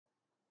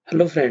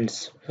Hello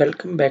friends,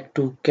 welcome back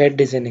to CAD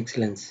Design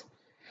Excellence.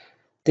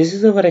 This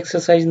is our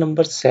exercise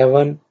number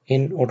 7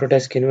 in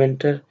Autodesk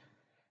Inventor,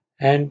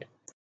 and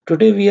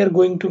today we are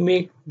going to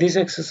make this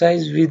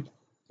exercise with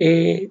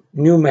a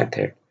new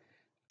method.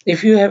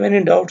 If you have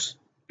any doubts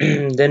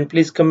then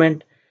please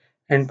comment,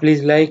 and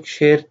please like,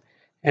 share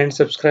and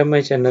subscribe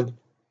my channel.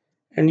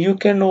 And you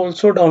can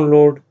also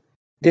download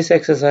this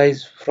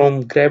exercise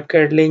from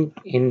GrabCAD link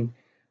in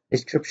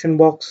description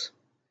box.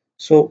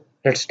 So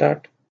let's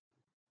start.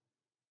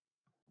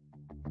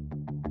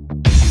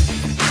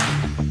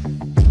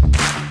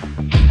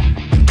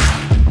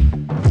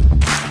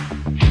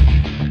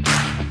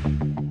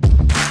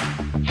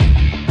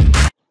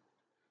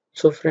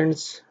 So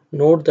friends,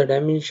 note the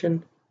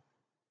dimension.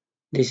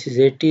 This is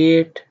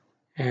 88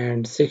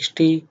 and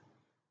 60,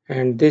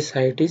 and this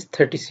height is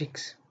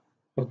 36.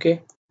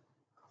 Okay,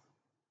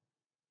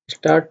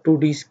 start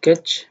 2D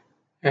sketch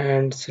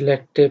and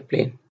select a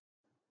plane.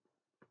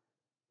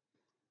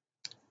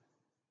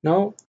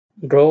 Now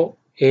draw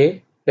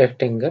a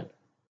rectangle.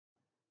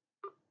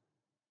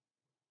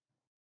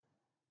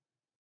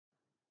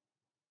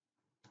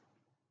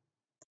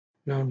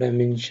 Now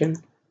dimension.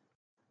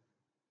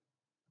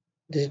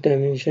 This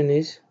dimension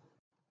is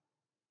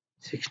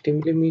 60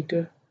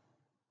 millimeter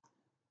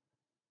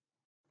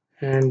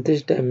and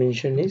this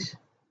dimension is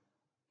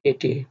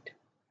 88.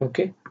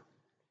 Okay,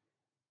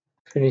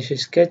 finish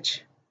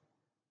sketch.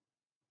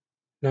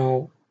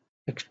 Now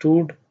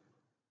extrude.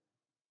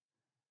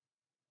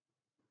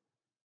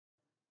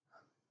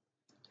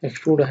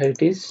 Extrude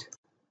height is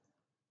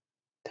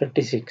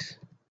 36.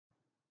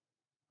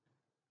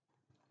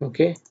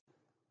 Okay,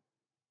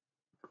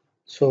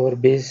 so our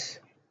base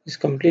is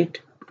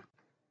complete.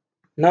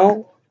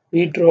 Now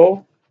we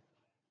draw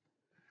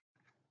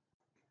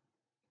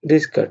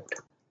this cut.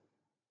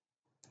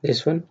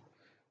 This one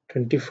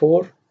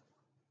 24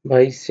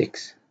 by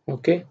 6.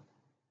 Okay,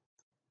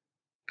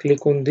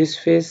 click on this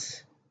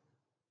face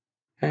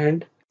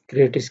and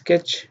create a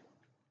sketch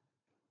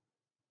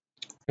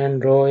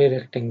and draw a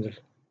rectangle.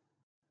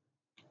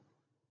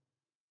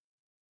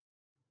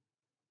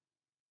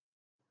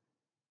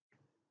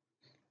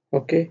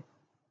 Okay,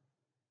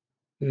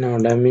 now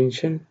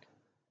dimension.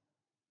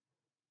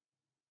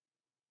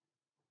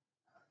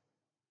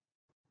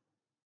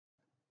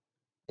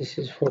 This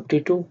is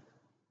 42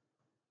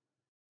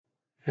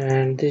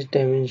 and this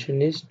dimension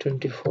is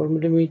 24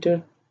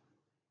 millimeter,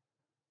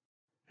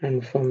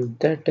 and from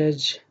that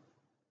edge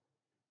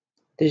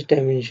this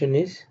dimension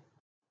is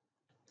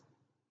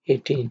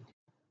 18.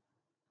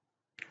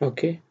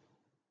 Okay,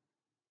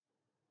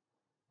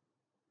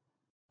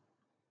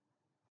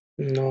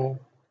 now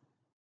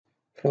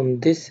from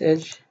this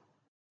edge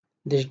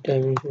this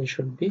dimension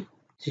should be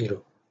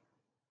 0.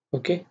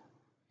 Okay,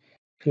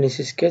 finish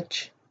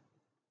sketch.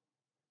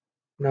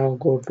 Now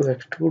go to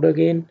extrude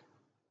again,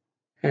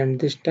 and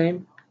this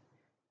time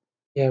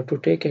you have to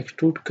take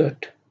extrude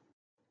cut.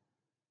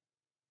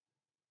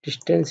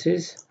 Distance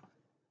is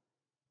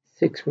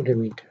 6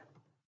 millimeter.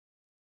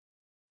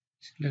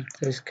 Select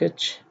the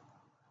sketch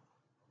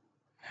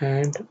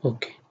and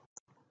OK.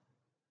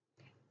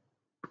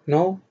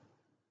 Now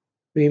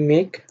we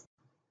make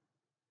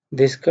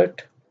this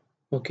cut.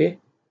 Okay,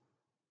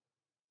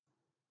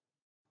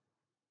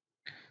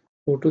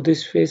 go to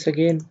this face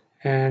again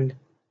and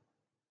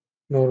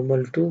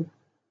normal to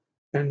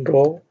and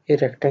draw a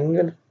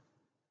rectangle.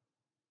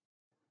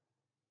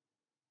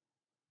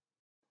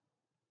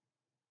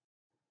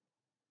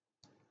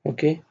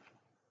 Okay,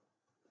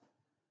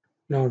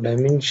 now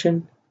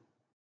dimension.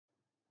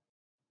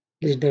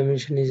 This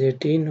dimension is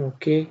 18.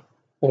 Okay,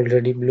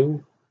 already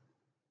blue.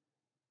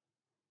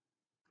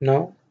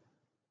 Now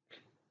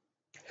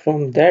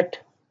from that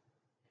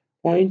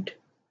point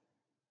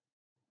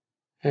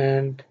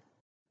and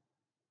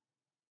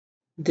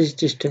this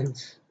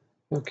distance,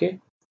 okay,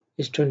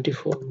 is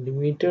 24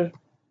 millimeter,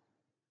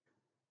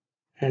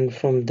 and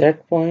from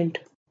that point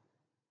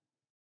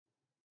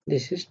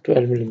this is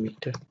 12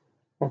 millimeter.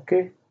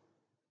 Okay,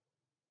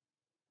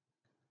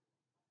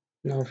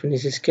 now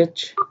finish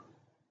sketch.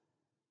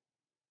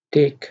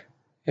 Take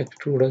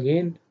extrude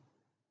again,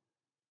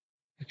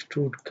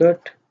 extrude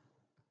cut,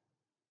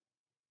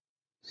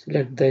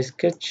 select the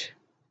sketch,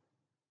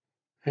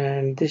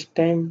 and this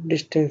time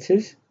distance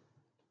is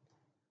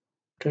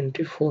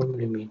 24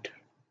 millimeter.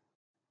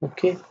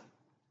 Okay,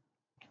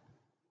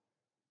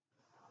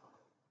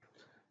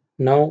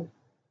 now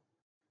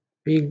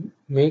we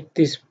make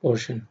this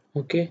portion.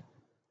 Okay,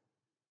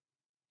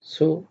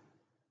 so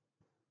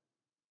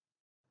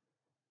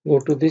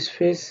go to this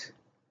face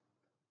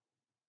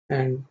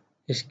and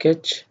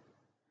sketch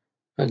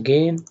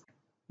again,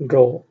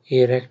 draw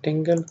a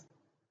rectangle.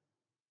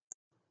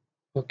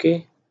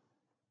 Okay,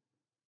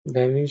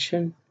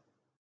 dimension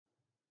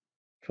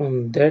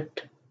from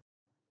that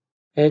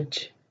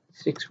edge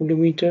 6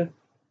 millimeter,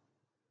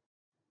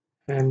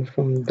 and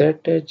from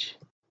that edge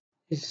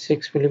is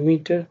 6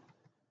 millimeter.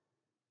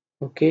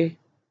 Okay,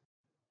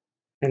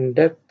 and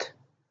depth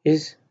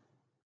is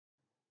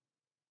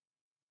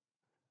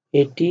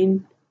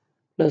 18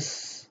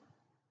 plus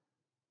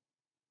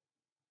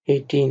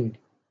 18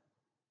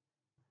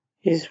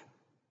 is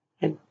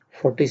at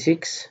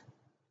 46.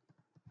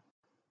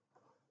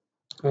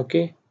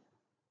 Okay,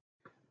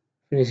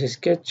 finish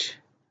sketch,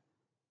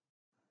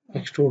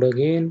 extrude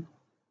again,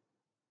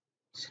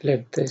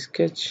 select the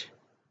sketch,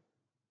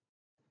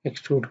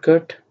 extrude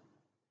cut,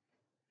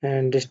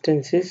 and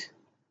distance is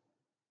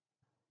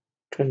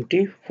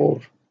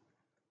 24.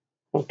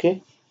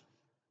 Okay,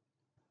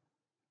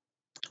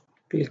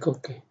 click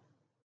OK.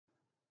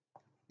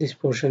 This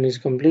portion is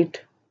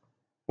complete.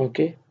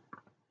 Okay,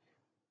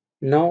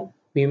 now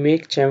we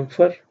make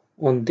chamfer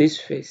on this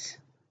face.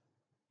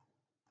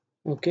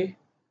 Okay,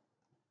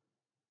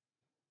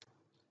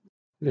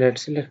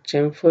 let's select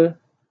chamfer.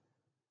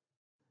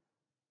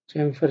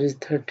 Chamfer is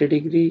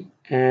 30°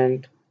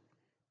 and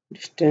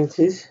distance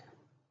is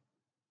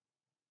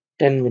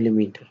 10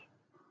 millimeter.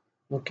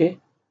 Okay,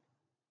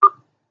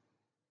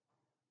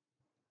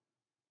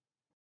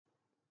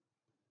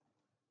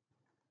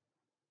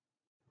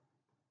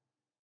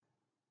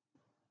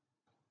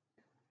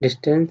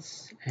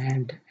 distance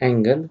and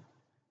angle.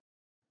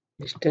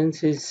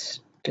 Distance is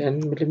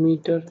 10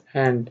 millimeter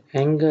and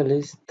angle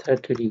is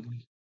 30°.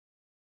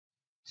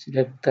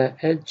 Select the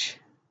edge.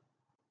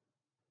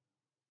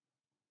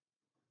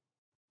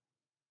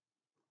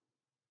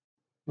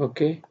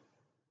 Okay,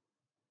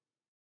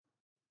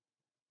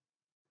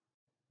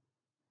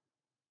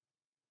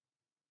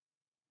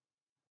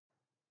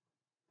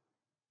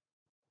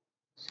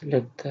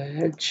 select the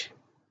edge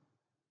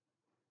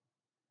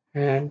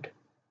and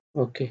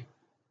okay.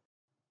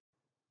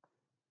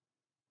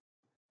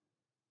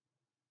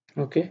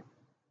 Okay,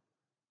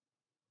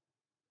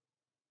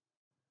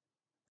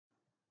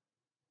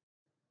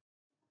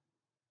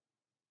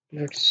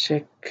 let's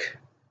check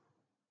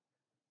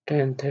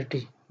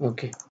 1030.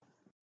 Okay,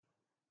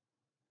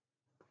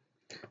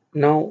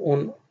 now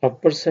on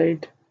upper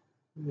side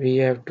we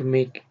have to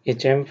make a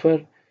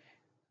chamfer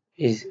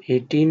is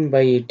 18 by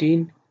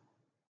 18.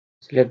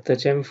 Select the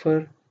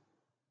chamfer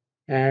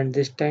and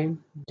this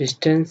time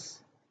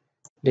distance.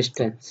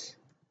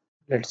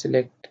 Let's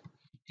select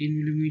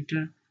 18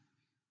 millimeter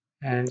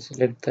and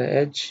select the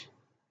edge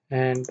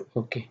and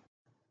okay.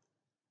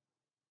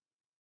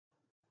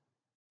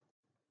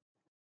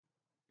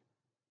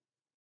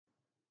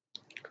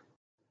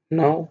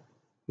 Now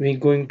we're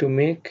going to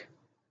make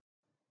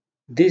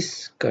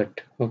this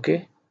cut.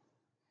 Okay,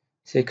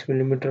 6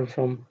 millimeter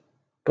from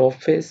top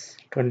face,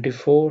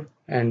 24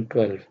 and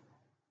 12.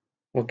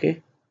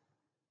 Okay,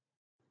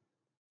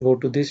 go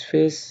to this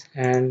face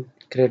and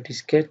create a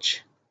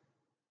sketch.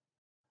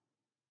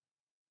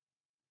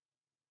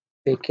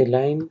 Take a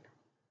line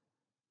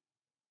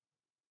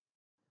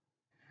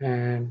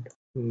and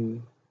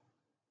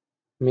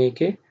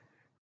make a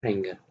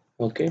triangle.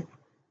 Okay,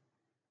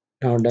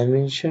 now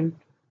dimension.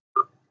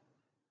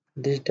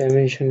 This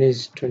dimension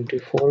is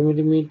 24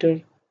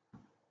 millimeter.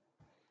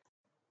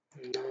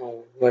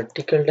 Now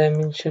vertical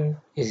dimension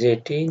is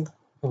 18.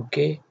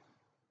 Okay,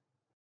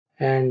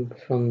 and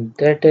from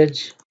that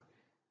edge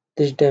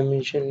this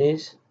dimension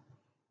is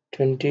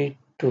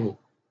 22.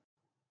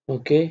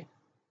 Okay,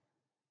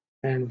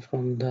 and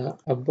from the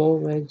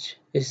above edge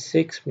is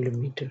 6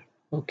 millimeter.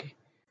 Okay,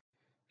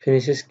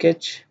 finish a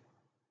sketch,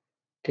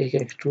 take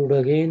extrude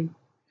again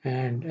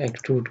and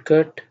extrude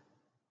cut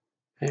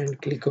and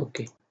click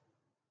OK.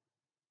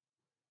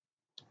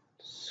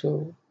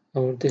 So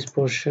our this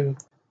portion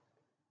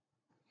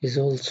is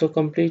also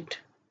complete.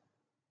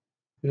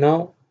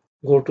 Now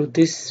go to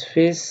this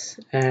face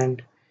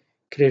and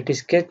create a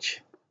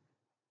sketch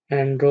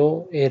and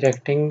draw a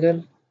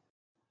rectangle.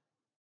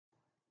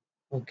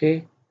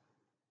 Okay,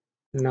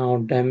 now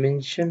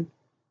dimension.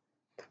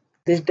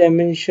 This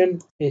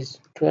dimension is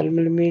 12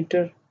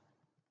 millimeter.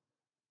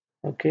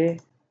 Okay,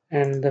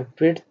 and the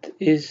width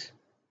is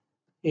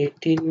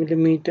 18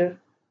 millimeter,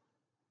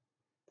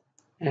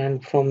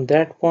 and from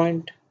that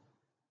point,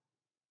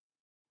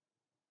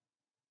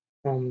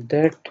 from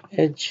that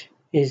edge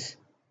is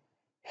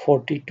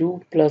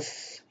 42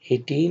 plus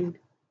 18,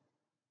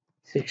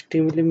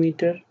 60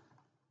 millimeter.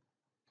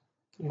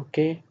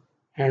 Okay,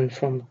 and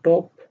from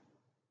top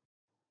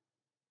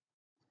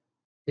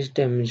this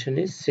dimension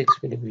is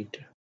 6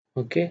 millimeter.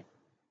 Okay,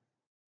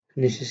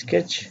 finish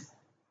sketch,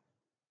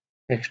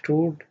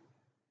 extrude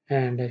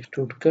and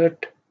extrude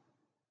cut,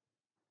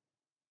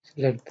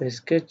 select the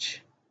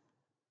sketch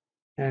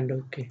and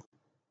okay.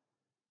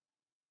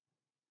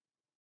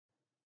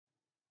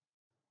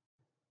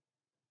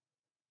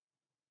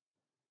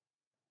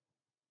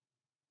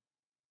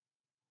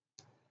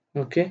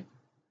 Okay,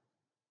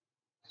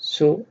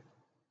 so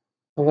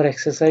our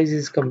exercise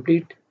is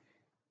complete.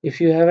 If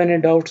you have any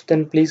doubts,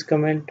 then please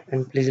comment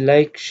and please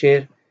like,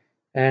 share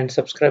and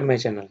subscribe my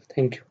channel.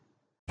 Thank you.